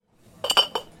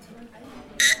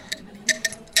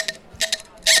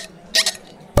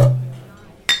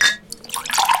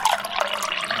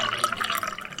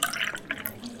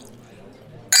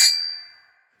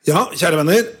Ja, kjære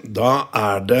venner,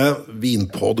 da det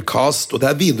vinpodcast, og det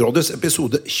Vinrådets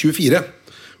episode 24.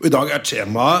 Og i dag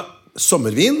temaet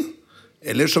sommervin,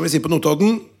 eller som vi sier på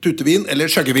Notodden, tutevin eller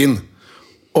skjøggevin.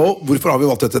 Og hvorfor har vi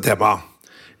valgt dette temaet?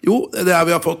 Jo, vi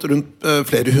har fått rundt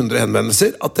flere hundre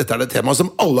henvendelser at dette det temaet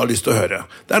som alle har lyst til å høre.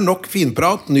 Det nok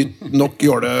finprat, nok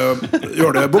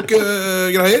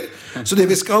jålebukk-greier. Så det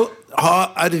vi skal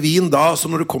ha vin da,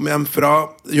 som når du kommer hjem fra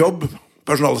jobb,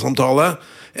 personalsamtale,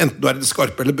 enten du i det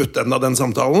skarpe eller buttenden av den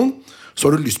samtalen, så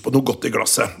har du lyst på noe godt i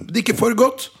glasset. Det ikke for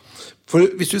godt, for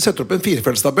hvis du setter opp en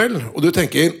firefeltstabell, og du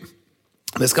tenker,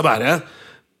 vinen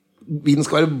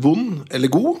skal være vond eller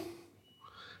god,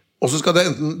 og så skal det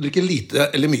enten drikke lite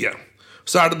eller mye.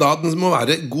 Så det da den må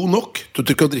være god nok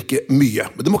til å drikke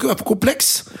mye. Men det må ikke være for kompleks.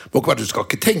 Det må ikke være, du skal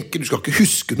ikke tenke, du skal ikke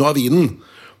huske noe av vinen.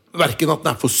 Hverken at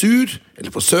den for sur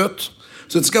eller for søt.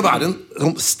 Så det skal være en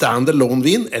sånn stand-alone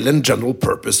vin eller en general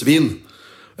purpose vin.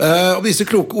 Og disse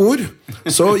kloke ord,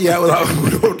 så jeg og da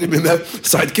går over til mine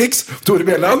sidekicks. Tore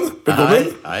Bjelland, velkommen.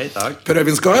 Hei, takk. Per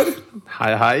Øyvind Skar.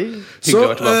 Hei, hyggelig å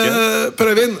være tilbake. Per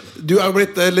Øyvind, du jo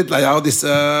blitt litt lei av disse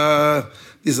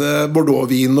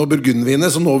Bordeaux-vinene og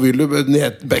Bourgogne-vinene, så nå vil du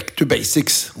ned back to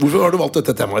basics. Hvorfor har du valgt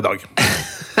dette temaet i dag?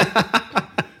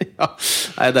 Ja,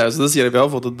 nei, det jo som du sier, vi har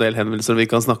fått en del henvendelser, vi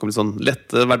kan snakke om litt sånn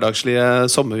lette, hverdagslige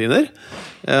sommerviner.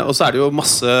 Og så det jo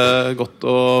masse godt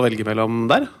å velge mellom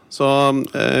der. Så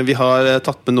vi har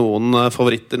tatt med noen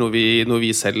favoritter, noe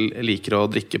vi selv liker å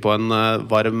drikke på en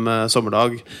varm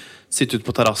sommerdag. Sitte ut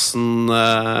på terrassen,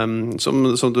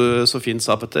 som du så fint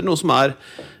sa, Petter. Noe som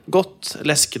godt,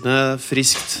 leskende,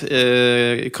 friskt.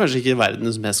 Kanskje ikke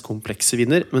verdens mest komplekse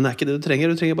viner, men det ikke det du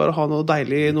trenger. Du trenger bare å ha noe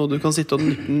deilig, noe du kan sitte og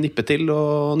nippe til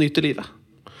og nyte livet.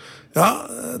 Ja,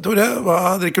 Tore,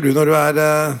 hva drikker du når du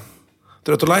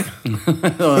trøtt og lei?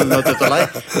 Trøtt og lei?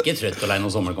 Ikke trøtt og lei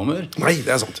når sommeren kommer. Nei,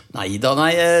 det sant. Nei,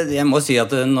 jeg må si at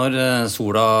når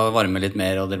sola varmer litt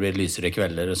mer og det blir lysere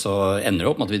kvelder, så ender det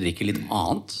opp med at vi drikker litt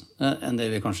annet enn det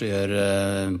vi kanskje gjør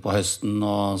på høsten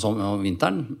og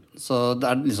vinteren. Så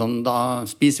det liksom, da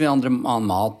spiser vi annen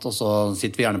mat, og så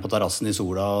sitter vi gjerne på terrassen i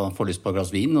sola og får lyst på et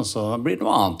glass vin, og så blir det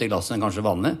noe annet i glasset enn kanskje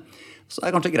vanlig. Så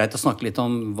det kanskje greit å snakke litt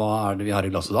om hva det vi har i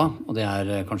glasset da, og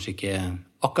det kanskje ikke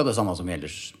akkurat det samme som vi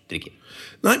ellers drikker.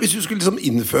 Nei, hvis du skulle liksom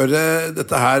innføre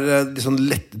dette her liksom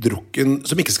lettdrukken,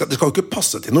 som det skal jo ikke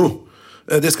passe til noe.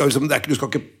 Du skal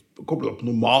ikke koble opp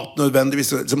noe mat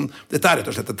nødvendigvis. Liksom, dette rett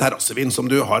og slett et terrassevin som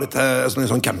du har som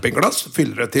en sånn campingglass,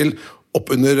 fyller det til opp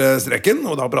under streken,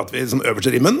 og da prater vi liksom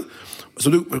øverste rimmen,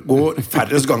 så du går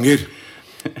færrest ganger.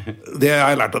 Det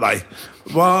har jeg lært av deg.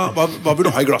 Hva vil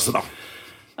du ha i glasset da?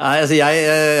 Nei, altså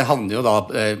jeg handler jo da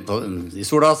i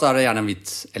sola, så det gjerne hvitt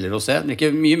eller rosé. Jeg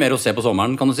drikker mye mer rosé på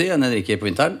sommeren, kan du si, enn jeg drikker på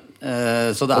vinteren.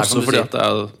 Så det også fordi at det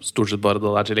stort sett bare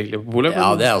det tilgjengelig på polet.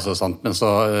 Ja, det også sant, men så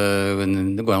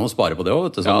det går an å spare på det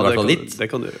også, ja, det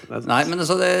kan du gjøre. Nei, men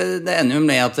så det ender jo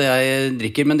med at jeg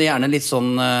drikker, men det gjerne litt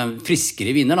sånn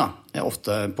friskere viner da.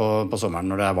 Ofte på sommeren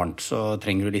når det varmt, så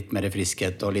trenger du litt mer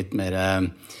friskhet og litt mer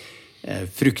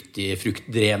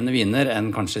fruktdrevne viner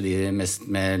enn kanskje de mest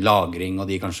med lagring og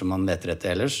de kanskje man leter etter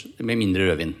ellers, med mindre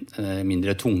rødvin,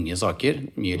 mindre tunge saker,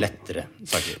 mye lettere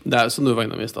saker. Det jo som du var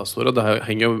innom i sted, Store, og det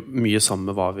henger jo mye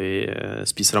sammen med hva vi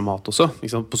spiser av mat også.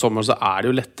 På sommeren så det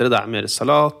jo lettere, det mer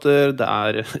salater,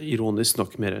 det ironisk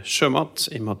nok mer sjømat,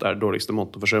 i og med at det dårligste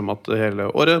måneden for sjømat hele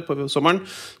året på sommeren.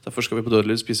 Derfor skal vi på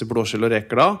Dødelig spise blåskjell og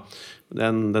reker da.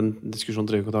 Den diskusjonen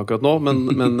trenger vi ikke ta akkurat nå,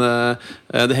 men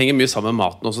det henger mye sammen med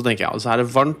maten også, tenker jeg. Så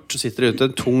det varmt, så sitter det ute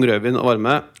en tung rødvin og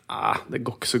varme. Det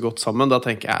går ikke så godt sammen. Da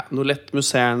tenker jeg noe lett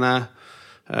musserende,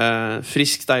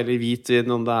 frisk, deilig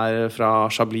hvitvin, om det fra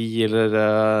Chablis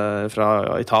eller fra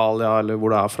Italia, eller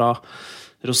hvor det fra.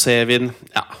 Rosévin,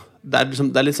 ja.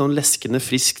 Det litt sånn leskende,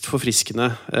 friskt, forfriskende.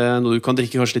 Noe du kan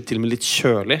drikke kanskje litt til med litt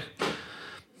kjølig.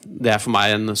 Det for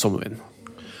meg en sommervin.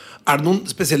 Det noen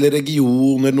spesielle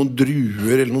regioner, noen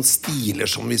druer eller noen stiler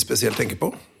som vi spesielt tenker på?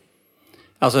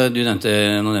 Altså, nå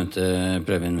nevnte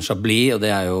prøven Chablis, og det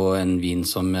jo en vin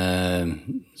som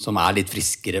litt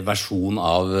friskere versjon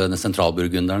av den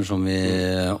sentralburgunderen som vi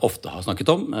ofte har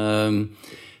snakket om.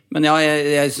 Men ja,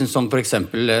 jeg synes som for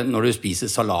eksempel, når du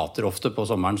spiser salater ofte på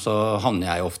sommeren, så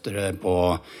havner jeg oftere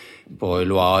på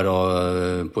Loire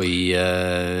og på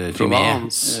Fumé,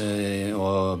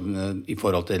 og i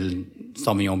forhold til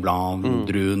Sauvignon Blanc,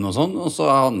 druen og sånn, og så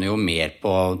havner jo mer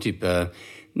på type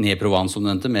Ned Provence, som du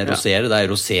nevnte, med Rosé. Det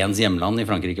Roséens hjemland i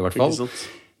Frankrike i hvert fall.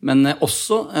 Men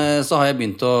også så har jeg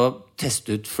begynt å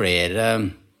teste ut flere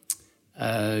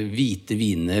hvite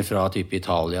viner fra type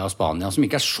Italia og Spania, som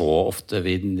ikke så ofte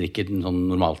vi drikker sånn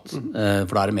normalt.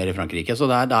 For da det mer i Frankrike. Så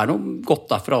det noe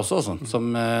godt derfra også,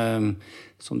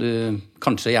 som du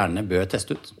kanskje gjerne bør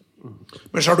teste ut.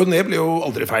 Men Chardonnay blir jo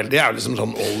aldri feil. Det jo liksom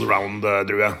sånn all-round,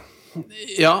 drue.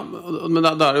 Ja, men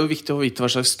da det jo viktig å vite hva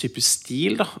slags type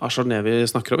stil da, av Chardonnay vi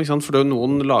snakker om, ikke sant? For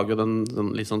noen lager jo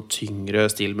den litt sånn tyngre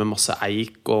stil med masse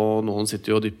eik, og noen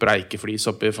sitter jo og dypper eikeflis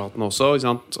oppi faten også, ikke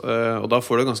sant? Og da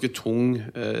får du en ganske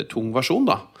tung versjon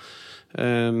da.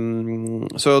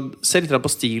 Så se litt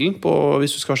på stilen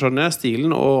hvis du skal ha Chardonnay,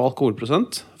 stilen og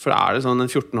alkoholprosent, for det sånn en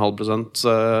 14,5%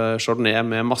 Chardonnay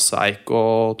med masse eik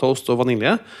og toast og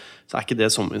vanilje, så ikke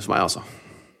det sommervin for meg altså.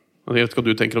 Jeg vet ikke hva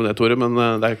du tenker om det, Tore, men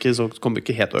det ikke så, kommer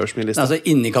ikke helt øverst min liste. Altså,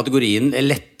 inni kategorien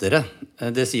lettere,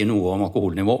 det sier noe om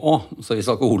alkoholnivå også. Så hvis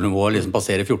alkoholnivået liksom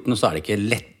passerer 14, så det ikke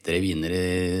lettere viner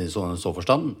i så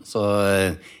forstand. Så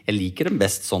jeg liker dem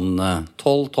best sånn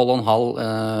 12,5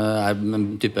 en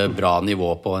type bra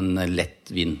nivå på en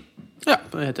lett vin. Ja,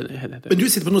 helt enig. Men du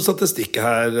sitter på noen statistikk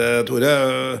her, Tore.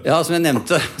 Ja, som jeg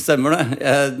nevnte, stemmer det.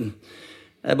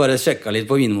 Jeg bare sjekket litt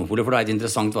på Vinmonopolet, for det litt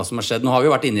interessant hva som har skjedd. Nå har vi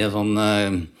vært inne i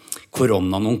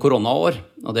noen koronaår,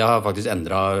 og det har faktisk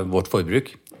endret vårt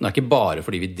forbruk. Det ikke bare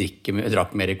fordi vi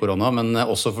drakk mer i korona, men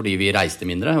også fordi vi reiste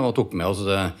mindre og tok med oss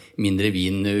mindre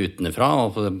vin utenfra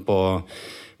og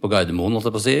på Gardermoen, holdt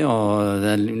jeg på å si, og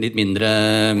litt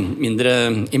mindre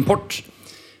import.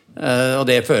 Og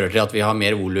det fører til at vi har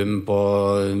mer volum på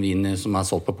vin som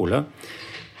solgt på polet.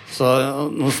 Så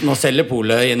nå selger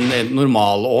polet i en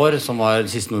normalår, som var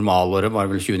siste normalåret, var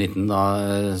vel 2019,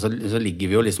 da, så ligger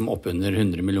vi jo liksom opp under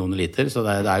 100 millioner liter, så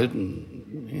det jo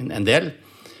en del.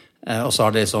 Og så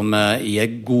har det som i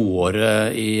et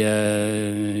godåret i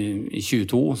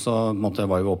 22, så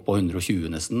var vi opp på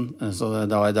 120 nesten, så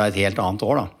det et helt annet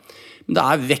år da. Men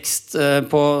det vekst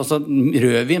på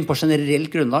rødvin på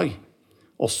generelt grunnlag,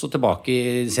 også tilbake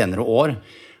i senere år,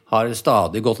 har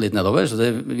stadig gått litt nedover, så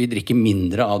vi drikker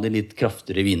mindre av de litt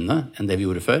kraftigere vinene enn det vi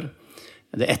gjorde før.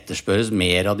 Det etterspørres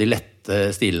mer av de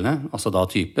lette stilene, altså da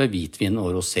type hvitvin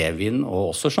og rosévin,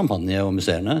 og også champagne og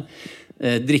musserende.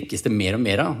 Drikkes det mer og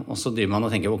mer av, og så driver man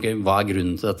og tenker, ok, hva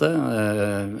grunnen til dette?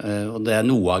 Og det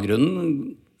noe av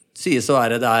grunnen, sies å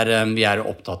være vi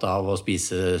opptatt av å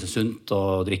spise sunt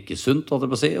og drikke sunt, holdt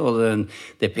jeg på å si, og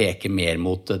det peker mer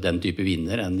mot den type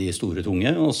viner enn de store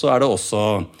tunge, og så det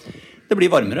også det blir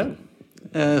varmere,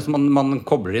 så man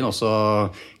kobler inn også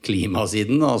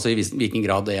klimasiden, altså i hvilken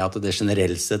grad det at det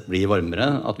generelt sett blir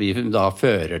varmere, at vi da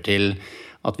fører til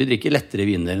at vi drikker lettere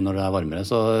viner når det varmere,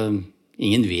 så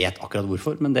ingen vet akkurat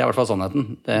hvorfor, men det i hvert fall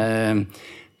sannheten.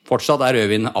 Fortsatt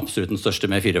rødvin absolutt den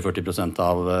største med 44%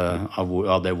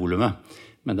 av det volumet.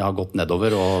 Men det har gått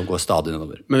nedover og går stadig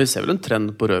nedover. Men vi ser vel en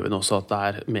trend på rødvin også, at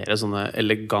det mer sånne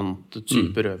elegante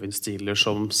typer rødvinstiler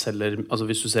som selger, altså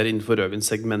hvis du ser innenfor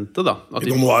rødvinsegmentet da.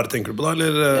 Pinot Noir tenker du på da,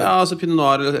 eller? Ja, altså Pinot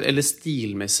Noir, eller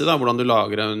stilmessig da, hvordan du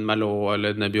lager en Merlot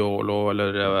eller Nebbiolo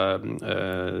eller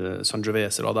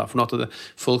Sangiovese, hva det for noe, at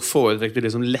folk foretrekker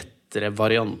liksom lettere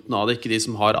varianten av det, ikke de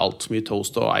som har alt så mye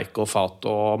toast og eik og fat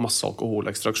og masse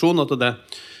alkoholekstraksjon, at det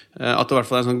i hvert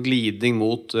fall en sånn glidning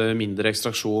mot mindre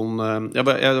ekstraksjon. Jeg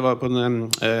var på en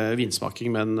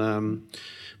vinsmaking med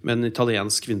en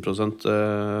italiensk vinprodusent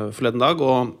forleden dag,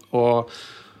 og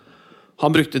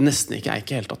han brukte nesten ikke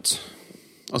eik i hele tatt.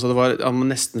 Altså han var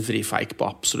nesten fri for eik på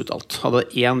absolutt alt. Han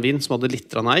hadde en vin som hadde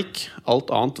litt eik, alt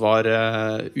annet var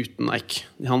uten eik.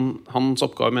 Hans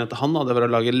oppgave mente det var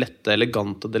å lage lette,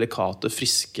 elegante, delikate,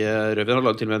 friske rødvin. Han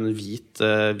lagde til og med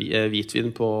en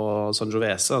hvitvin på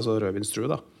Sangiovese, altså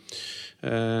rødvinstrue da.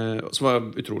 Som var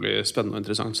utrolig spennende og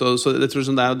interessant. Så jeg tror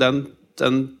det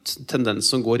den tendens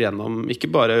som går gjennom ikke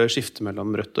bare skifte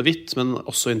mellom rødt og hvitt, men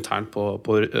også internt på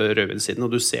rødvinsiden, og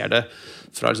du ser det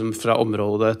fra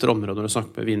område etter område når du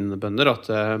snakker med vinbønder, at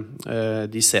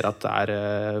de ser at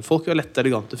det folk vil ha lette,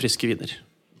 elegante, friske viner.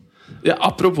 Ja,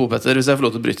 apropos Petter, hvis jeg får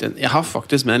lov til å bryte inn, jeg har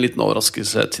faktisk med en liten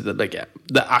overraskelse til det begge.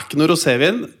 Det ikke noe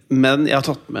rosévin, men jeg har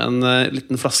tatt med en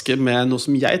liten flaske med noe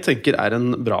som jeg tenker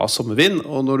en bra sommervin,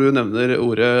 og når du nevner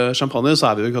ordet champagne,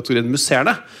 så vi jo i kategorien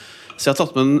musserende. Så jeg har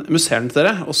tatt med en musserende til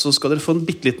dere, og så skal dere få en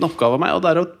bitteliten oppgave av meg, og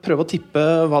det å prøve å tippe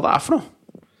hva det for noe.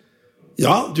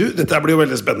 Ja, dette blir jo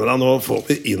veldig spennende. Nå får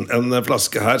vi inn en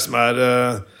flaske her som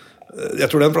jeg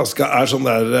tror den flaska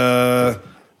sånn der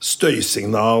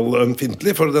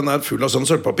støysignalømfintlig, for den full av sånn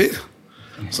sølvpapir.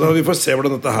 Så vi får se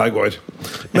hvordan dette her går.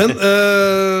 Men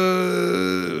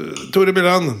Tore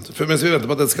Billand, mens vi venter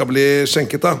på at dette skal bli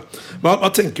skjenket da, hva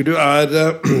tenker du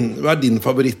hva din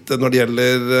favoritt når det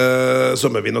gjelder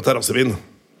sommervin og terrassevin?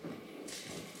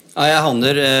 Ja,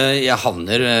 jeg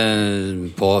havner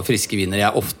på friske viner.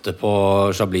 Jeg ofte på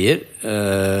Chablis,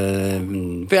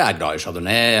 for jeg glad i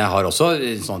Chardonnay. Jeg har også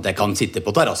sånn at jeg kan sitte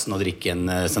på terrassen og drikke en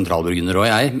sentralburgunder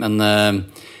også,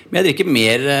 Men jeg drikker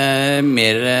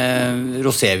mer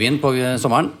rosévin på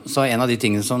sommeren, så en av de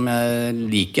tingene som jeg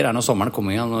liker når sommeren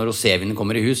kommer igjen, når rosévinen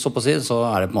kommer i hus, så på å si, så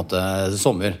det på en måte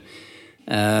sommer.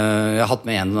 Jeg har hatt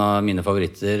med en av mine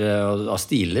favoritter av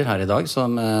stiler her i dag,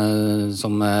 som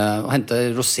henter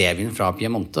rosévin fra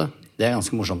Piemonte. Det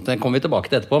ganske morsomt. Det kommer vi tilbake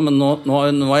til etterpå, men nå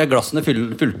glassene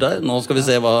fylt der. Nå skal vi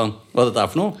se hva dette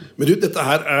for noe. Men du, dette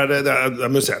her det er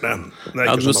museerne.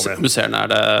 Museerne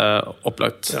det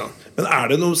opplagt. Ja. Men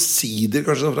det noen sider,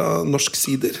 kanskje fra norsk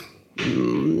sider?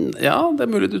 Ja, det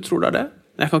mulig du tror det det.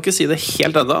 Jeg kan ikke si det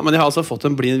helt enda, men jeg har altså fått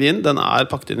en blind vin. Den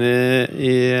pakket inn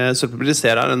i sørpapir.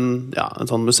 En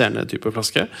sånn museerne type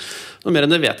flaske. Noe mer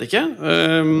enn det vet jeg ikke.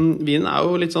 Vinen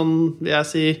jo litt sånn, vil jeg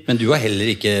si... Men du har heller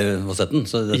ikke sett den?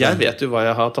 Jeg vet jo hva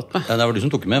jeg har tatt med. Ja, det var du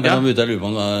som tok med. Jeg lurer på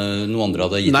om noen andre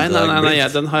hadde gitt Nei,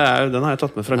 den har jeg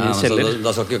tatt med fra min kjeller.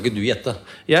 Da skal ikke du gjette?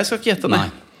 Jeg skal ikke gjette, nei.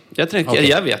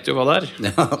 Jeg vet jo hva det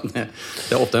Ja,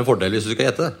 det ofte en fordel hvis du skal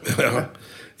gjette. Ja.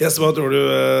 Yes, hva tror du,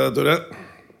 Tore?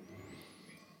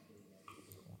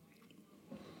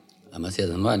 Jeg må si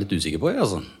den var jeg litt usikker på,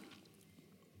 altså.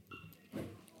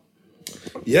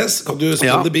 Yes, kan du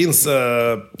spille the beans,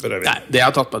 Nei, det jeg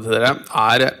har tatt med til dere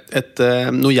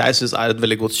noe jeg synes et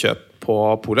veldig godt kjøp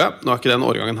på polet. Nå ikke den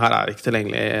årgangen her ikke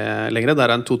tilgjengelig lenger.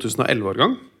 Det en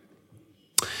 2011-årgang.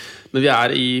 Men vi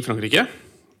i Frankrike.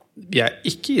 Vi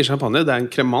ikke i champagne. Det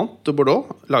en Crémant de Bordeaux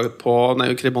laget på,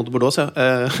 Crémant de Bordeaux,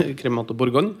 Crémant de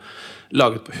Bourgogne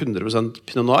laget på 100%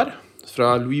 Pinot Noir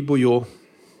fra Louis Bouillot.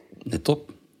 Nettopp.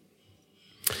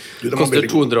 Det koster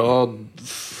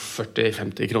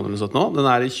 240-50 kroner eller sånt nå. Den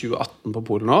i 2018 på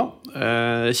Polen nå.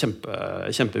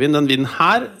 Kjempevin. Den vinen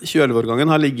her, 2011-årgangen,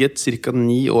 har ligget ca.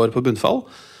 9 år på bunnfall.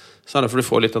 Så det fordi du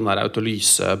får litt den der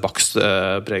autolyse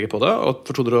bakstpreget på det. Og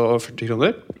for 240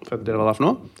 kroner, vet dere hva det for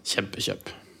noe?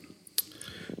 Kjempekjøp.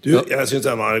 Du, jeg synes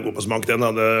den var god på smak. Den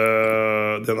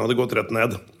hadde gått rett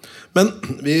ned. Men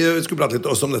vi skulle prate litt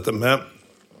også om dette med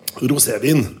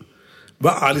rosévin.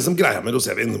 Hva liksom greia med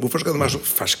rosévin? Hvorfor skal den være så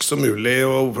fersk som mulig,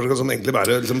 og hvorfor skal den egentlig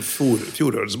være liksom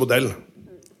fjorårets modell?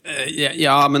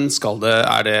 Ja, men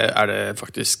det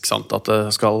faktisk sant at det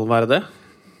skal være det?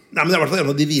 Nei, men det i hvert fall en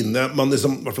av de vinene man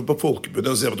liksom, i hvert fall på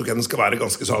folkebundet, sier at den skal være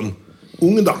ganske sånn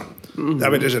ung da. Det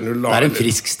veldig sjelden du lager. Det en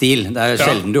frisk stil. Det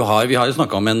sjelden du har. Vi har jo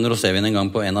snakket om en rosévin en gang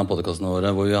på en av podcastene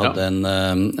våre, hvor vi hadde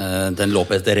den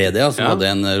Lopez de Heredia, som hadde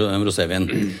en rosévin.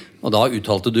 Og da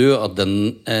uttalte du at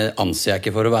den anser jeg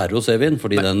ikke for å være rosévin,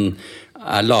 fordi den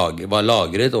var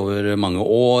lagret over mange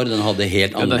år, den hadde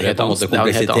helt andre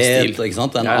kompleksitet, ikke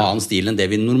sant? En annen stil enn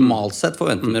det vi normalt sett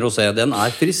forventer med rosé. Den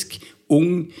frisk,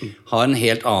 ung, har en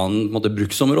helt annen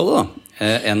bruksområde da,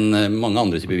 enn mange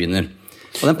andre typer viner.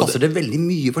 Og den passer det veldig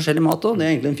mye forskjellig mat også. Det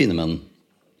egentlig en fine med den.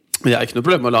 Det ikke noe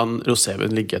problem å la en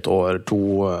rosévin ligge 1 år,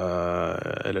 2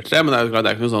 eller 3, men det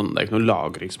ikke noen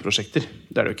lagringsprosjekter.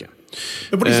 Det det jo ikke.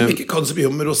 Men for de som ikke kan så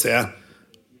mye om rosé,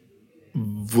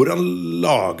 hvordan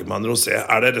lager man rosé?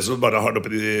 Det rett og slett bare har det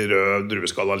oppi de røde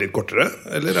drueskallene litt kortere?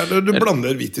 Eller det du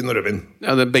blander hvitvin og rødvin?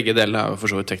 Ja, begge deler jo for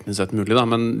så vidt teknisk sett mulig da,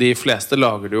 men de fleste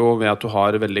lager det jo ved at du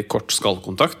har veldig kort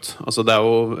skallkontakt. Altså det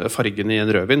jo, fargen i en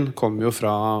rødvin kommer jo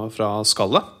fra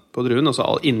skallet på druen.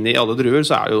 Altså inni alle druer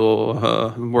så det jo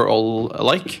we're all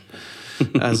alike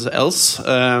as else.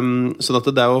 Sånn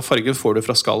at det jo fargen får du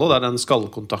fra skallet, det den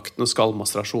skallkontakten og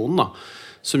skallmasterasjonen da,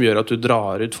 som gjør at du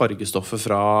drar ut fargestoffet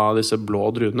fra disse blå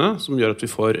druene, som gjør at vi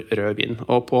får rød vin.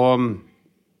 Og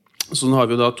sånn har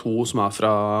vi jo da 2 som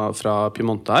fra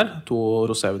Piemonte her, 2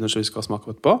 roséviner som vi skal smake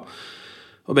på.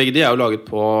 Og begge de jo laget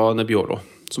på Nebbiolo,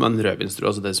 som en rødvinsdrue,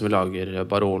 altså det som vi lager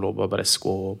Barolo og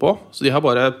Barbaresco på. Så de har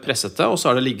bare presset det, og så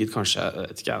har det ligget kanskje, jeg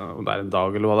vet ikke om det en dag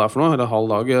eller hva det for noe, eller en halv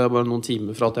dag, bare noen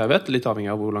timer for alt jeg vet, litt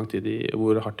avhengig av hvor lang tid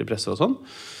hvor hardt de presser og sånn.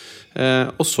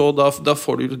 Og så da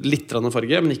får du litt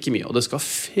farge, men ikke mye. Og det skal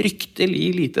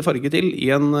fryktelig lite farge til i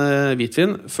en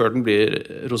hvitvin før den blir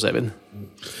rosévin.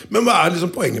 Men hva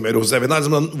liksom poenget med rosévin?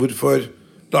 Hvorfor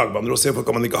lager man rosé? Hvorfor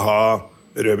kan man ikke ha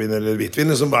rødvin eller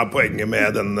hvitvin? Hva poenget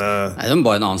med den? Nei, det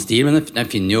bare en annen stil, men jeg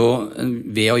finner jo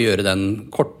ved å gjøre den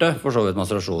korte, for så vidt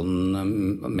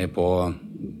masterasjonen med på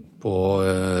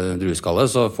drueskallet,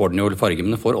 så får den jo farge,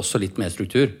 men den får også litt mer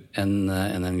struktur enn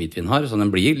en hvitvin har, så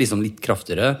den blir liksom litt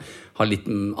kraftigere, har litt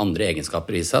andre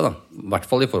egenskaper i seg da, i hvert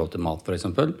fall i forhold til mat for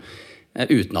eksempel,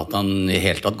 uten at den i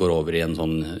hele tatt går over i en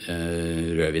sånn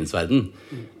rødvinsverden.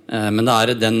 Men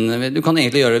du kan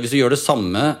egentlig gjøre det, hvis du gjør det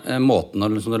samme måten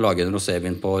som du lager en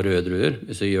rosévin på røde druer,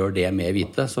 hvis du gjør det med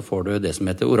hvite, så får du det som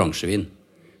heter oransjevin.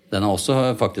 Den har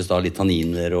også faktisk da litt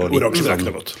tanniner og litt Oransjevin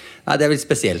ikke godt. Nei, det litt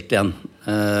spesielt igjen.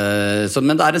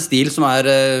 Men det en stil som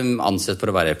ansett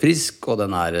for å være frisk, og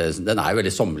den jo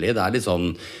veldig sommerlig. Det litt sånn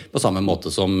på samme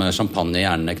måte som champagne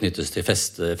gjerne knyttes til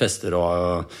fester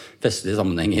og festlige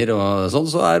sammenhenger og sånn,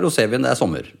 så rosévin, det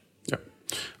sommer. Ja.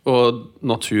 Og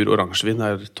natur-oransjevin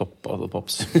topp av the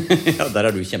pops. Ja,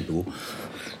 der du kjempegod.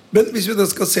 Men hvis vi da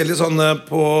skal se litt sånn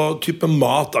på type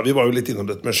mat, da, vi var jo litt innom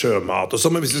dette med sjømat og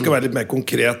sånn, men hvis vi skal være litt mer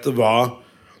konkret,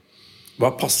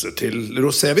 hva passer til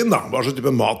rosévin da? Hva slags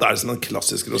type mat som en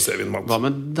klassisk rosévinmat? Hva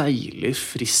med deilig,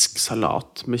 frisk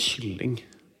salat med kylling?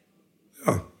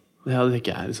 Ja. Det hadde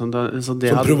ikke jeg. Liksom, som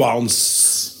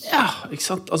Provence? Ja, ikke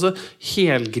sant? Altså,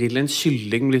 helgrillen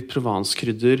kylling med litt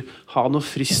Provence-krydder, ha noe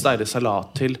frisk deilig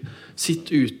salat til,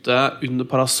 sitt ute under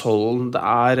parasollen, det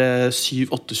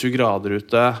 7-28 grader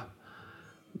ute,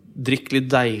 drikk litt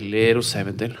deilig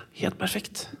rosévin til. Helt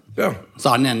perfekt. Ja.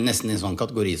 Så den nesten i en sånn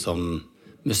kategori som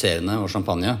museene og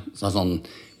champagne. Så det sånn,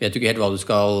 vet du ikke helt hva du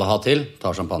skal ha til,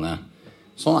 ta champagne.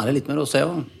 Sånn det litt med rosé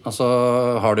også. Altså,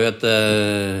 har du et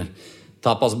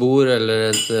tapasbord eller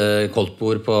et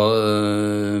koldtbord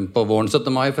på våren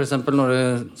 17. mai for eksempel,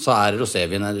 så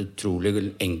rosévin et utrolig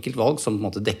enkelt valg som på en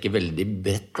måte dekker veldig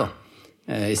bredt da.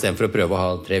 I stedet for å prøve å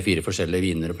ha 3-4 forskjellige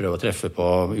viner og prøve å treffe på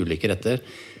ulike retter.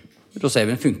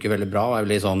 Rosévin funker veldig bra og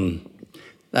veldig sånn,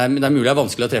 det mulig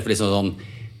vanskelig å treffe liksom sånn,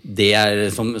 det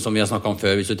som vi har snakket om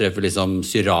før, hvis du treffer liksom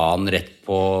syran rett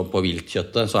på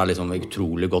viltkjøttet, så liksom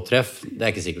utrolig godt treff. Det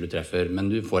ikke sikkert du treffer,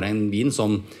 men du får en vin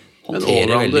som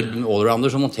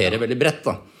allrounder som håndterer veldig bredt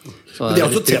da. Men det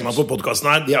også tema på podcasten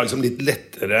her, de liksom litt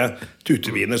lettere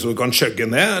tuteviner som du kan chugge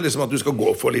ned, liksom at du skal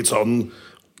gå for litt sånn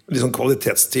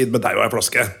kvalitetstid med deg og en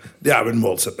flaske. Det vel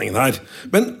målsetningen her.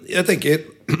 Men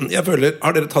jeg føler,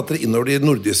 har dere tatt dere inn over de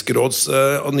nordiske råds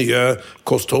og nye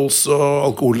kostholds- og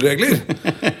alkoholregler?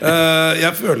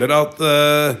 Jeg føler at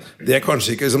det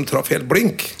kanskje ikke liksom traff helt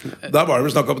blink. Da var det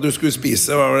vel snakk om at du skulle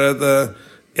spise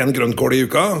en grønnkål i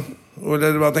uka,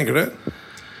 eller hva tenker du?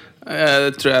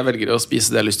 Jeg tror jeg velger å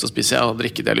spise det jeg har lyst til å spise, og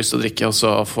drikke det jeg har lyst til å drikke, og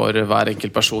så får hver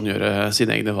enkelt person gjøre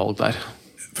sine egne valg der.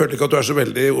 Føler du ikke at du så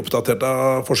veldig oppdatert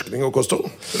av forskning og kosthold?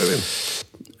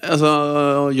 Altså,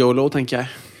 YOLO, tenker jeg.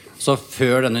 Så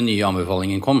før denne nye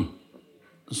anbefalingen kom,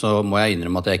 så må jeg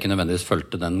innrømme at jeg ikke nødvendigvis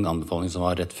fulgte den anbefalingen som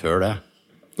var rett før det.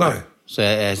 Nei. Så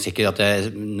jeg sikker at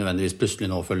jeg nødvendigvis plutselig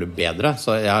nå følger bedre.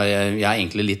 Så jeg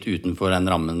egentlig litt utenfor den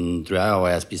rammen, tror jeg,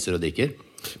 og jeg spiser og drikker.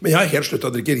 Men jeg har helt sluttet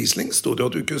å drikke Riesling. Stod det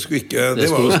at du ikke skulle ikke... Det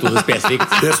stod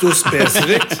spesifikt. Det stod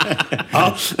spesifikt. Ja.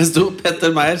 Det stod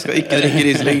Petter Meyer skal ikke drikke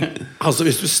Riesling. Altså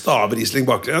hvis du staver Riesling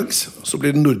baklengs, så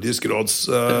blir det Nordisk råds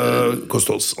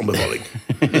kostholdsanbefaling.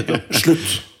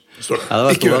 Slutt, står det. Ja,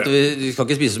 det ikke at vi skal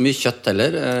ikke spise så mye kjøtt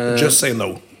heller. Just say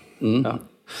no. Ja.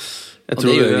 Jeg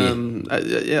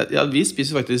tror vi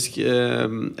spiser faktisk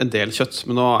en del kjøtt,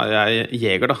 men nå jeg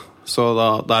jeger da, så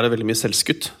da det veldig mye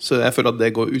selvskutt, så jeg føler at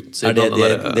det går ut.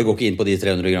 Det går ikke inn på de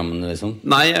 300 grammene liksom?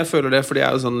 Nei, jeg føler det, for det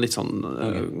jo sånn litt sånn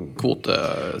kvote.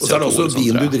 Og så det også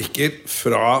vin du drikker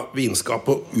fra vinskap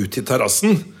og ut til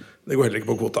terrassen. Det går heller ikke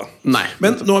på kvota. Nei.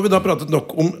 Men nå har vi da pratet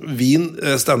nok om vin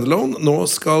standalone. Nå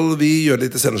skal vi gjøre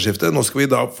litt sceneskifte. Nå skal vi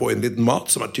da få inn litt mat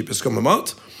som typisk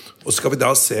sommermat, og så skal vi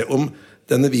da se om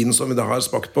denne vinen som vi da har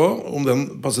smakt på, om den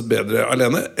passet bedre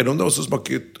alene, eller om det også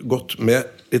smaket godt med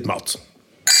litt mat.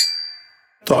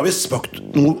 Da har vi smakt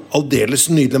noe aldeles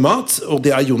nydelig mat, og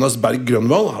det Jonas Berg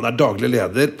Grønvold. Han daglig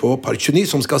leder på Park29,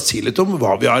 som skal si litt om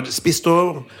hva vi har spist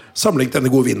og sammenlignet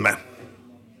denne gode vinen med.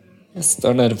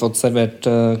 Da har dere fått servert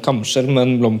kamskjell med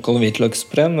en blomkål og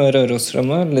hvitløksbre med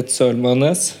rørosrømme, litt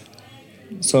sølmajones.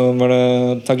 Så var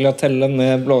det tagliatelle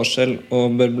med blåskjell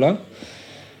og børbla.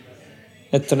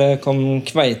 Etter det kom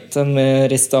kveite med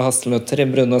rista hasselnøtter i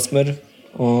bruna smør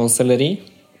og selleri.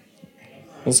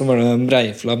 Og så var det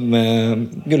breiflabb med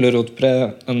gullerotbre,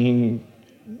 en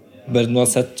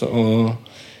bearnoisette og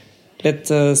litt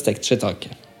stekt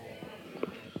shiitake.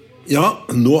 Ja,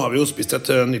 nå har vi jo spist et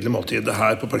nydelig måltid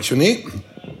her på Park29.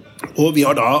 Og vi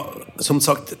har da, som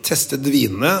sagt, testet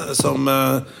vinene som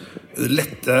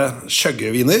lette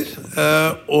skjøggeviner.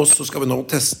 Og så skal vi nå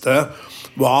teste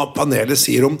hva panelet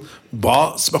sier om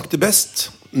hva smakte best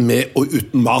med og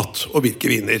uten mat, og hvilke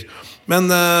viner.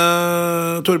 Men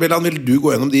Torbjørn, vil du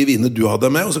gå gjennom de vinene du hadde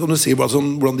med, og så kan du si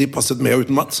hvordan de passet med og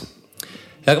uten mat?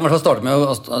 Jeg kan i hvert fall starte med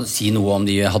å si noe om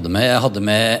de jeg hadde med.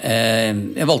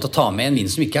 Jeg valgte å ta med en vin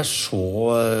som ikke så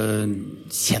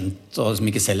kjent, og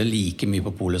som ikke selger like mye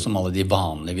på polet som alle de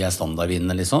vanlige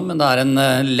standardvinene, liksom. Men det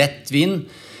en lett vin,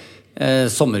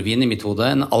 sommervin i mitt hode,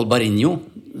 en Albariño,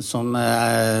 som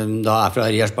da fra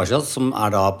Forjas, som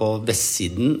da på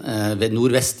vestsiden,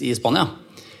 nordvest i Spania,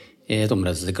 i et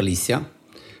område til Galicia.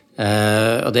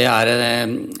 Og det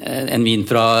en vin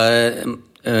fra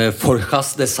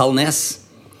Forjas de Salnés,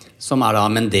 som da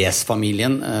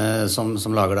Mendes-familien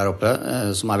som lager der oppe,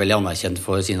 som veldig anerkjent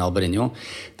for sin Albariño.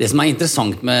 Det som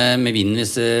interessant med vinen,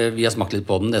 hvis vi har smakt litt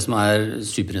på den, det som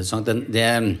superinteressant,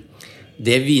 den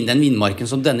vinmarken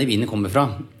som denne vinen kommer fra,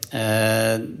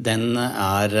 den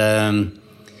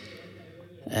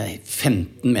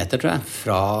 15 meter, tror jeg,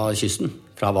 fra kysten,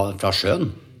 fra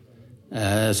sjøen.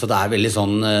 Så det veldig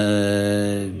sånn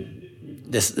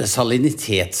det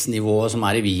salinitetsnivået som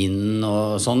I vinen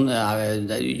og sånn,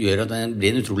 det gjør at det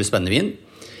blir en utrolig spennende vin.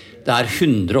 Det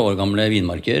 100 år gamle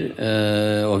vinmarker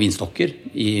og vinstokker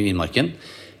I vinmarken.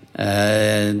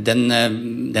 Den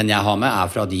jeg har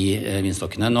med fra de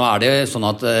vinstokkene. Nå det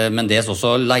sånn at Mendes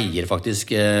også leier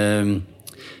faktisk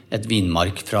et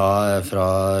vinmark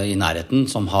fra I nærheten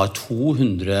som har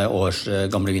 200 års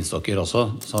gamle vinstokker også,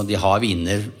 så de har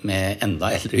viner med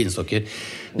enda eldre vinstokker.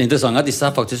 Det interessante at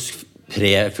disse faktisk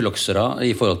pre-fyloksera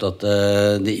I forhold til at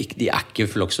de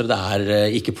ikke fyloksere,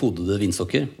 det ikke podede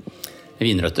vinstokker,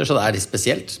 vinrøtter, så det litt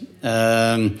spesielt.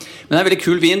 Men det en veldig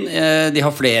kul vin. De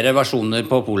har flere versjoner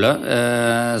på polet,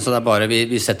 så det bare,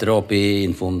 vi setter det opp I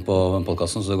infoen på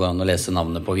podcasten, så det går an å lese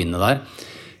navnet på vinene der.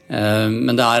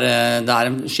 Men det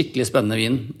en skikkelig spennende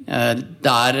vin.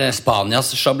 Det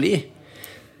Spanias Chablis,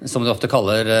 som de ofte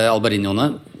kaller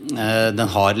Albariñoene. Den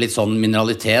har litt sånn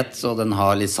mineralitet, og den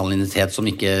har litt salinitet som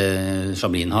ikke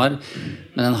Chablisen har.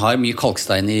 Men den har mye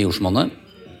kalkstein I jordsmonnet.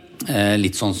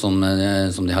 Litt sånn som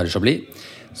de har I Chablis.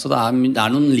 Så det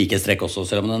noen likhetstrekk også,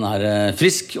 selv om den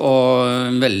frisk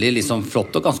og veldig liksom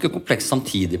flott og ganske kompleks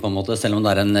samtidig på en måte, selv om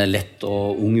det en lett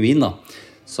og ung vin da.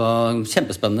 Så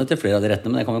kjempespennende til flere av de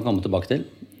rettene, men det kan vi komme tilbake til.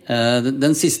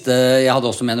 Den siste, jeg hadde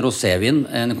også med en rosévin,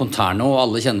 en Conterno, og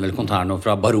alle kjenner vel Conterno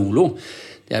fra Barolo.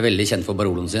 De veldig kjent for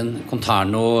Baroloen sin.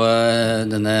 Conterno,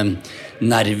 denne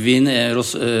Nervi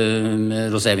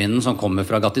rosévinen som kommer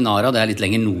fra Gattinara, det litt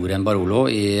lenger nord enn Barolo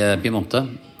I Piemonte.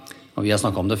 Og vi har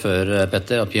snakket om det før,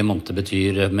 Petter, at Piemonte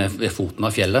betyr ved foten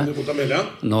av fjellet.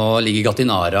 Nå ligger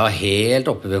Gattinara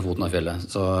helt oppe ved foten av fjellet.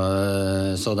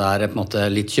 Så det på en måte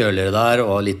litt kjøligere der,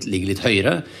 og ligger litt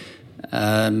høyere.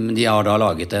 De har da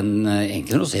laget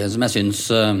egentlig en rosévin som jeg synes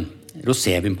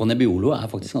rosévin på Nebbiolo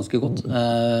faktisk ganske godt.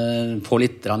 Får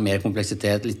litt mer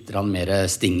kompleksitet, litt mer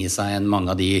sting I seg enn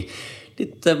mange av de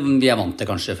vi vant til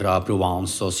kanskje fra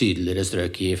Provence og sydligere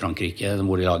strøk I Frankrike,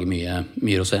 hvor de lager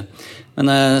mye rosé. Men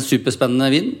superspennende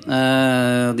vin,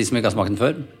 de som ikke har smakt den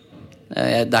før.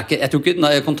 Jeg tror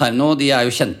ikke, Conterno, de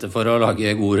jo kjente for å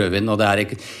lage god rødvin, og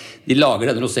de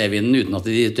lager denne rosévinen uten at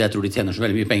jeg tror de tjener så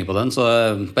veldig mye penger på den, så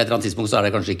på et eller annet tidspunkt så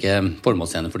det kanskje ikke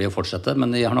formålstjenende for de å fortsette,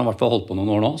 men de har nå I hvert fall holdt på noen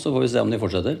år nå, så får vi se om de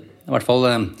fortsetter. I hvert fall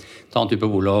ta en tur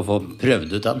på bolet og få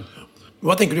prøvd ut den.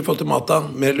 Hva tenker du I forhold til mat da?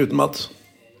 Mer eller uten mat?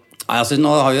 Altså, nå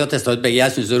har vi jo testet ut begge.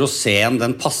 Jeg synes rosén,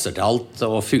 den passer til alt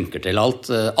og funker til alt.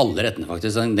 Alle rettene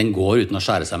faktisk, den går uten å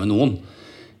skjære seg med noen.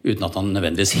 Uten at han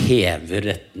nødvendigvis hever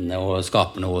rettene og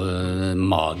skaper noe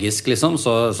magisk, liksom.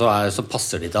 Så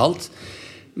passer de til alt.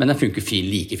 Men den funker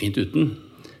like fint uten.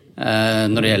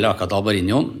 Når det gjelder akkurat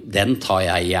Albariño, den tar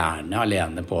jeg gjerne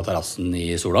alene på terrassen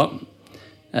I sola.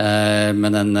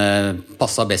 Men den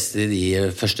passer best I de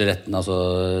første rettene,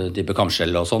 altså type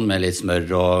kamskjell og sånn, med litt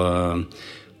smør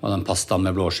og den pasta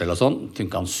med blåskjell og sånn,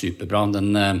 funker han superbra.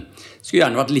 Den skulle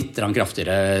gjerne vært litt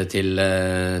kraftigere til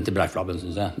breiflabben,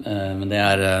 synes jeg. Men det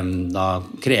da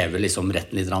krever liksom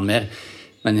retten litt mer.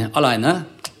 Men alene,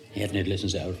 helt nydelig,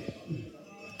 synes jeg.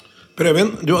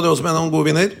 Prøvin, du hadde også med noen gode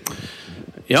viner.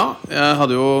 Ja, jeg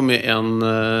hadde jo med en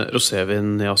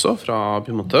rosévin jeg også, fra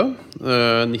Piemonte.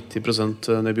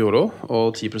 90% Nebbiolo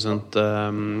og 10%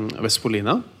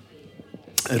 Vespolina.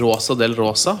 Rosa del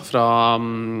Rosa fra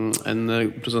en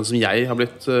prosent som jeg har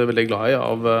blitt veldig glad I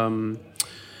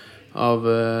av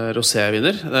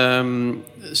roséviner.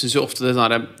 Jeg synes jo ofte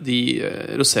de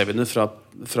rosévinene fra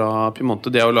Piemonte,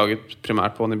 de jo laget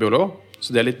primært på Nebbiolo, så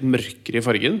de litt mørkere I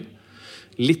fargen.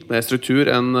 Litt mer struktur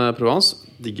enn Provence.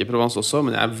 Digger Provence også,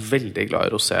 men jeg veldig glad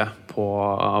I rosé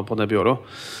på Nebbiolo.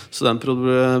 Så den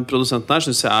produsenten her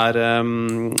synes jeg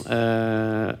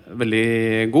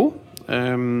veldig god.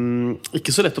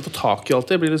 Ikke så lett å få tak I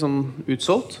alltid, blir litt sånn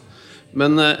utsolgt.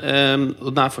 Men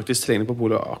den faktisk tilgjengelig på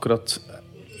polet akkurat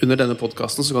under denne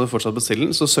podcasten, så kan du fortsatt bestille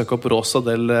den. Så søk opp Rosa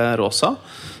del Rosa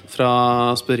fra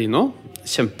Sperino.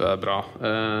 Kjempebra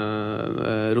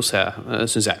rosé,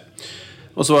 synes jeg.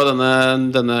 Og så var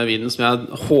denne vinen som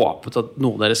jeg håpet at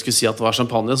noen av dere skulle si at det var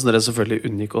champagne, så dere selvfølgelig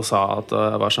unngikk og sa at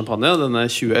det var champagne. Denne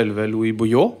 2011 Louis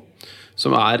Bouillot,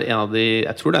 som en av de,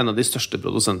 jeg tror det en av de største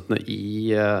produsentene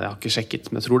jeg har ikke sjekket,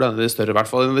 men jeg tror det en av de større, I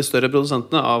hvert fall en av de større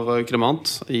produsentene av Crémant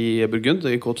I Bourgogne,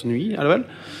 I Conterno Nervi det vel.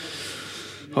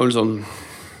 har vel sånn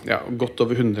godt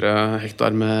over 100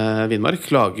 hektar med vinmark.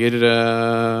 Lager,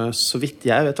 så vidt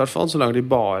jeg vet i hvert fall, så lager de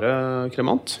bare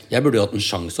Crémant. Jeg burde jo hatt en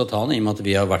sjanse å ta den, i og med at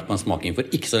vi har vært på en smaking for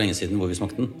ikke så lenge siden hvor vi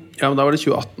smakte den. Ja, men da var det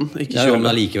 2018, ikke 2020.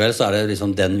 Men likevel så det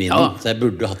liksom den vinen, så jeg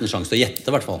burde hatt en sjanse til å gjette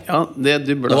i hvert fall. Ja,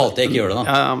 du burde. Da valgte jeg ikke å gjøre det da.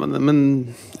 Ja, men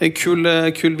en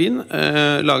kul vin,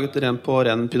 laget på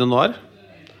ren Pinot Noir.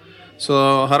 Så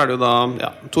her det jo da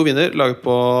 2 viner laget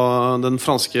på den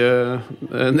franske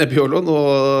Nebbioloen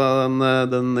og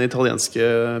den italienske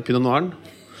Pinot Noiren.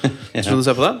 Så du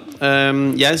ser på det.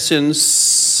 Jeg synes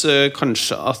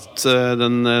kanskje at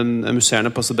den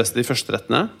musserende passer best i de første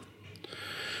rettene.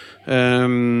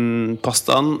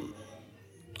 Pastaen,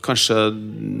 kanskje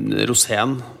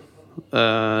Rosén.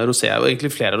 Rosé jo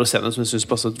egentlig flere av roséene som jeg synes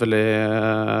passet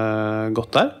veldig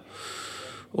godt der.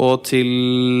 Og til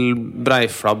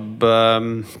breiflabb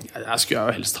jeg skulle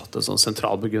jo helst hatt en sånn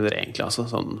sentralburgunder egentlig, altså,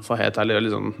 sånn, for helt ærlig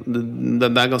liksom, det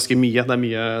ganske mye. Det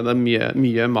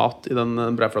mye mat i den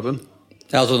breiflabben.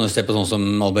 Ja, altså når du ser på sånn som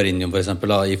Albariño for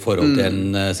eksempel da, i forhold til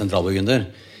en sentralburgunder,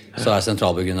 så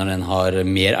sentralburgunderen den har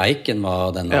mer eik enn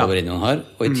hva den Albariñoen har.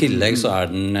 Og i tillegg så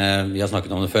den, vi har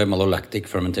snakket om det før, malolactic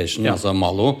fermentation, altså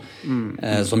malo,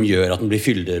 som gjør at den blir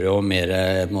fyldigere og mer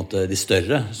på en måte, de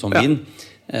større som vin.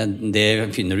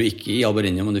 Det finner du ikke i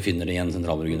Albariño, men du finner det i en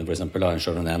sentralburgunder for eksempel, en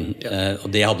Chardonnay.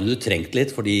 Og det hadde du trengt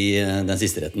litt, fordi den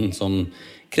siste retten som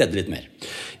kredde litt mer.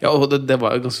 Ja, og det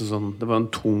var jo ganske sånn, det var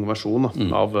en tung versjon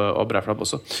av breiflabb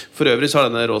også. For øvrig så har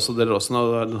denne Rosa del Rosa,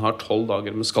 den har 12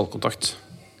 dager med skallkontakt.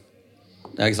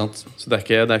 Ja, ikke sant? Så det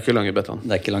ikke lange betan.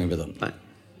 Det ikke lange betan. Nei.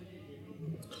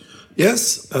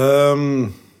 Yes.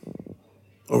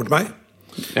 Over til meg.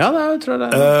 Ja, tror jeg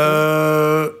det.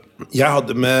 Jeg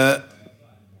hadde med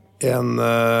en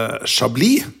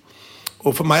Chablis,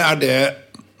 og for meg det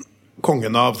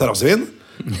kongen av Terrassevin.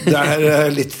 Det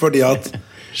litt fordi at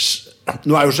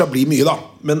nå jo Chablis mye da,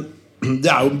 men det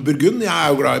jo Bourgogne.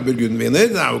 Jeg jo glad i Bourgogne-viner.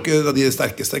 Det jo ikke de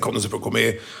sterkeste. Det kan jo selvfølgelig komme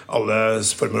i alle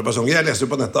former og fasonger. Jeg leste jo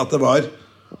på nettet at det var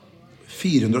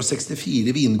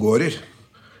 464 vingårder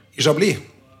i Chablis,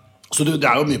 så det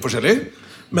jo mye forskjellig.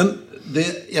 Men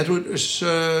jeg tror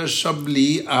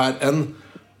Chablis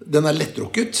den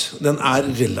lettrukket. Den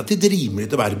relativt rimelig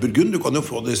til å være Bourgogne. Du kan jo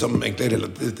få det som egentlig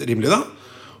relativt rimelig da.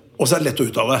 Og så det lett å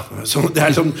uttale. Så det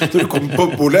liksom, når du kommer på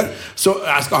polet, så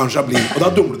jeg skal ha en Chablis. Og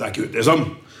da dumler du deg ikke ut, liksom.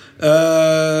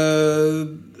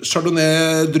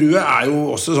 Chardonnay-drue jo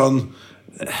også sånn,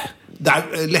 det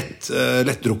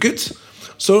lettdrukket.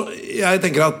 Så jeg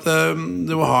tenker at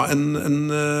du må ha en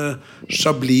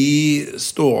Chablis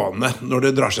stående når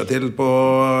det drar seg til på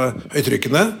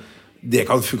høytrykkene. Det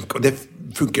kan funke, og det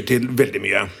funker til veldig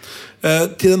mye.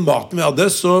 Til den maten vi hadde,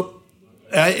 så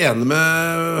jeg enig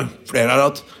med flere her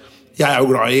at jeg jo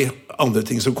glad i andre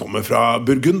ting som kommer fra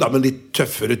Bourgogne, men litt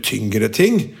tøffere, tyngre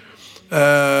ting.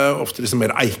 Ofte liksom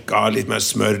mer eika, litt mer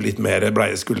smør, litt mer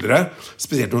bleie skuldre.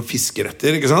 Spesielt noen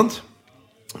fiskeretter, ikke sant?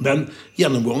 Men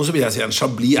gjennomgående så vil jeg si en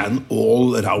Chablis en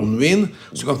all-round-vin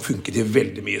som kan funke til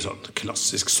veldig mye sånn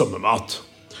klassisk sommermat.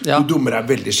 Ja. Du dummer deg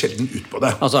veldig sjelden ut på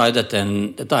det. Altså dette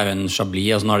jo en Chablis,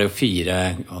 altså nå det jo 4,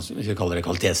 vi skal kalle det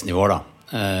kvalitetsnivåer da,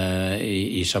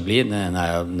 i Chablis.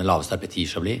 Den laveste Petit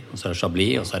Chablis, og så det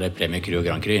Chablis, og så det Premier Cru og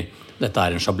Grand Cru. Dette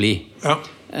en Chablis. Ja.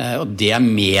 Og det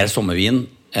mer sommervin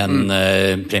enn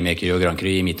Premier Cru og Grand Cru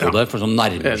i mitt hode, for som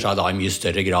nærmer seg da i mye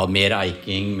større grad, mer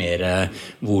eiking, mer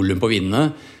volum på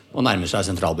vinene, og nærmer seg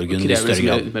sentralburgund i større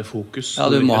grad. Litt mer fokus. Ja,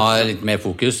 du må ha litt mer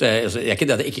fokus. Jeg ikke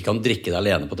det at jeg ikke kan drikke det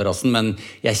alene på terrassen, men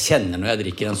jeg kjenner når jeg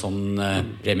drikker en sånn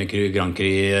Premier Cru, Grand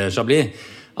Cru Chablis,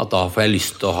 at da får jeg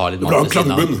lyst til å ha litt mat ved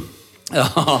siden av. Ja,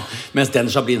 mens den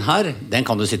Chablisen her, den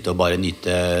kan du sitte og bare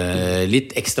nyte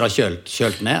litt ekstra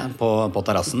kjølt ned på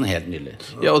terrassen, helt nydelig.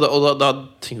 Ja, og da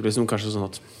tenker du liksom kanskje sånn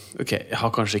at ok, jeg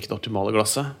har kanskje ikke det optimale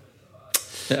glasset.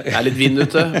 Det litt vin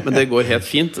ute, men det går helt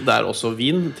fint. Det også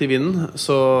vin til vinen.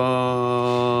 Så,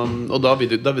 og da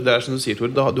det som du sier,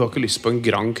 Tor, du har ikke lyst på en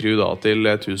Grand Cru da, til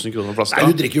 1000 kroner flaska.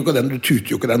 Nei, du drikker jo ikke den, du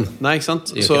tuter jo ikke den. Nei, ikke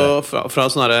sant? Så fra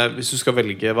sånn her, hvis du skal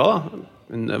velge hva da?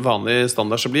 En vanlig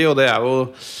standard Chablis, og det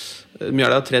jo mye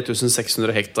av det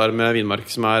 3600 hektar med vinmark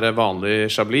som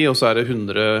vanlig Chablis, og så det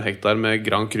 100 hektar med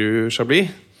Grand Cru Chablis.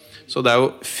 Så det jo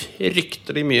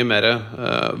fryktelig mye mer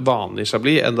vanlig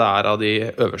Chablis enn det av det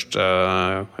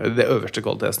øverste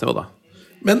kvalitetsnivået da.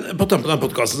 Men på tampen av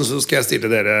podcasten så skal jeg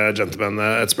stille dere gentlemen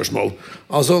et spørsmål.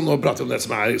 Altså, nå prater vi om det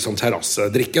som sånn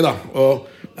terrassedrikke da, og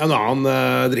en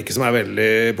annen drikke som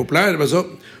veldig populær. Men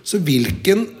så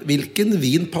hvilken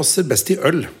vin passer best til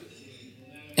øl?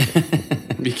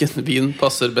 Hvilken vin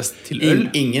passer best til øl?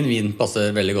 Ingen vin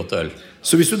passer veldig godt til øl.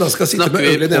 Så hvis du da skal sitte snakker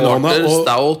med øl i den hånda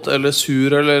stout eller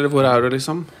sur, eller hvor det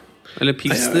liksom? Eller Nei,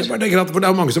 pilsner. jeg bare tenker at, for det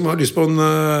er jo mange som har lyst på en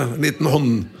liten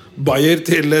håndbayer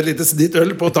til et lite snitt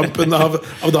øl på tampen av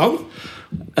dagen.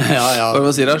 Ja. Hva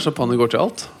man sier her, champagne går til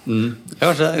alt.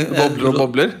 Bobler og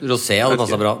bobler. Rosé hadde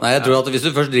passet bra. Nei, jeg tror at hvis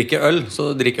du først drikker øl,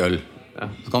 så drikk øl.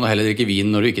 Så kan du heller drikke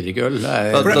vin når du ikke drikker øl.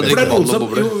 For det er noen som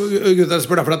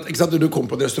spør derfor at, ikke sant, du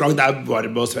kommer på en restaurant, det er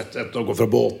varm og svett og går fra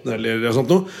båten eller sånt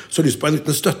noe, så har du lyst på en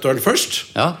liten støtteøl først.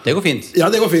 Ja, det går fint.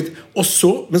 Ja, det går fint. Og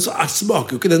så, men så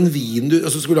smaker jo ikke den vinen du,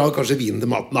 altså skulle du ha kanskje vinen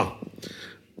til maten da.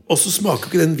 Og så smaker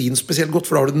jo ikke den vinen spesielt godt,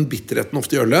 for da har du den bitterheten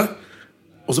ofte i ølet.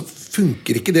 Og så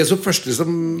funker ikke det så først liksom.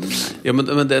 Ja, men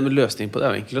det med løsning på det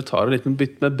er jo egentlig å ta en liten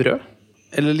bytt med brød.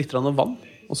 Eller litt av vann.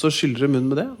 Og så skyller du munnen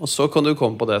med det. Og så kan du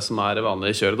komme på det som er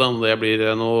vanlig i kjøret. Om det blir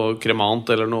noe Crémant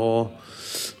eller noe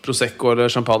Prosecco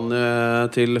eller champagne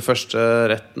til første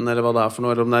retten, eller hva det er for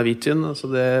noe, eller om det er hvitvin. Så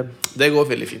det går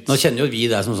veldig fint. Nå kjenner jo vi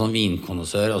deg som sånn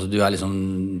vinkonnissør. Altså, du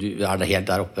er helt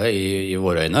der oppe i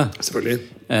våre øyne. Selvfølgelig.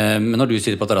 Men når du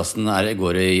sitter på terrassen,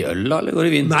 går det i øl da, eller går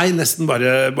det i vin? Nei, nesten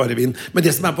bare vin. Men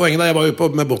det som er poenget da, jeg var jo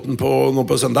med båten nå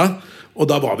på søndag. Og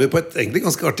da var vi på et egentlig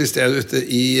ganske artig sted ute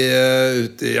i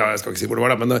ja, jeg skal ikke si hvor det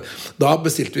var da, men da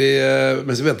bestilte vi,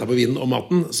 mens vi ventet på vinen og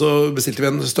maten, så bestilte vi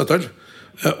en støtteøl.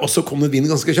 Og så kom den vinen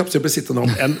ganske kjapt, så jeg ble sittende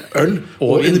om en øl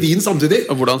og en vin samtidig.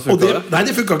 Og hvordan funket det? Nei,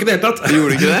 det funket ikke det helt tatt. Det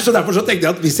gjorde ikke det? Så derfor så tenkte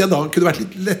jeg at hvis jeg da kunne vært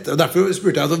litt lettere, og derfor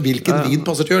spurte jeg altså, hvilken vin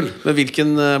passer til øl.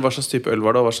 Men hva slags type øl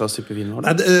var det, og hva slags type vin var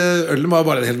det? Nei, ølen var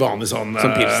bare en helt vanlig sånn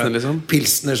Som pilsner liksom?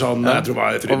 Pilsner sånn, jeg tror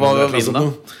var og hva var vinen da?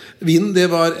 Vinen, det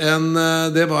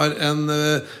var en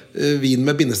vin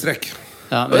med bindestrek.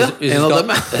 Ja, en av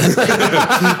dem.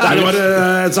 Det var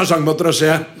en sersjang med Rosé.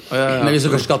 Men hvis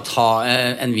du først skal ta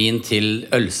en vin til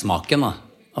ølsmaken da,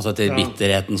 altså til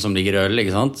bitterheten som ligger i øl,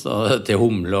 ikke sant? Og til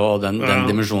humle og den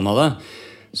dimensjonen av det,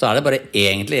 så er det bare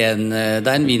egentlig det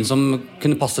er en vin som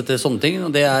kunne passe til sånne ting,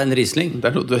 og det er en Riesling.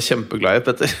 Det er noe du er kjempeglad i,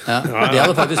 Petter. Ja, det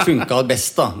hadde faktisk funket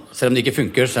best da. Selv om det ikke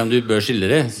funker, selv om du bør skille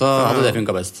det, så hadde det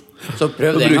funket best. Så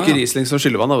prøv det en gang. Du bruker Riesling som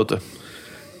skyllevann da, vet du.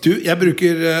 Du, jeg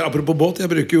bruker, apropos båt, jeg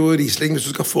bruker jo Riesling. Hvis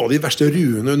du skal få de verste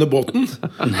ruene under båten,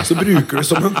 så bruker du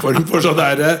som en form for sånn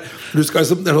der, du skal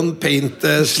som det er sånn paint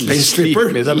stripper.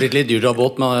 Det har blitt litt dyrt av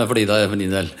båt for din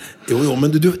del. Jo,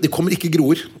 men det kommer ikke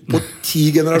groer på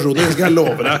 10 generasjoner, det skal jeg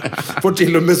love deg. For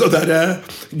til og med så der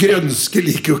grønske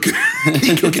liker jo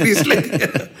ikke Riesling.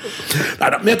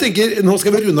 Neida, men jeg tenker, nå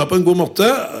skal vi runde av på en god måte,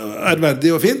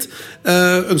 ærverdig og fint.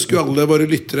 Ønsker jo alle våre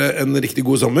lyttere en riktig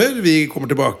god sommer. Vi kommer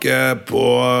tilbake på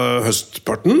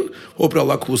høstparten. Håper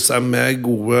alle har kost seg med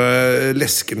gode,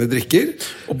 leskende drikker.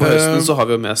 Og på høsten så har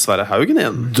vi jo med Sverre Haugen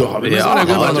igjen. Da har vi med Sverre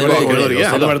Haugen. Det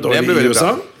har vært blir år i veldig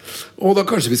USA. bra. Og da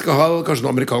kanskje vi skal ha noe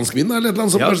amerikansk vin eller et eller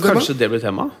annet som kanskje det blir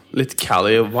tema. Litt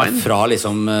Cali wine. Fra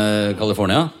liksom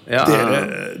California. Ja.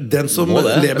 Den som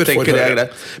lever for høyre.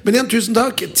 Men igjen, tusen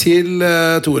takk til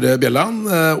Tore Bjelland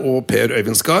og Per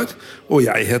Øyvind Skar. Og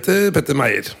jeg heter Petter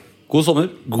Meyer. God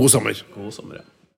sommer. God sommer. God sommer, ja.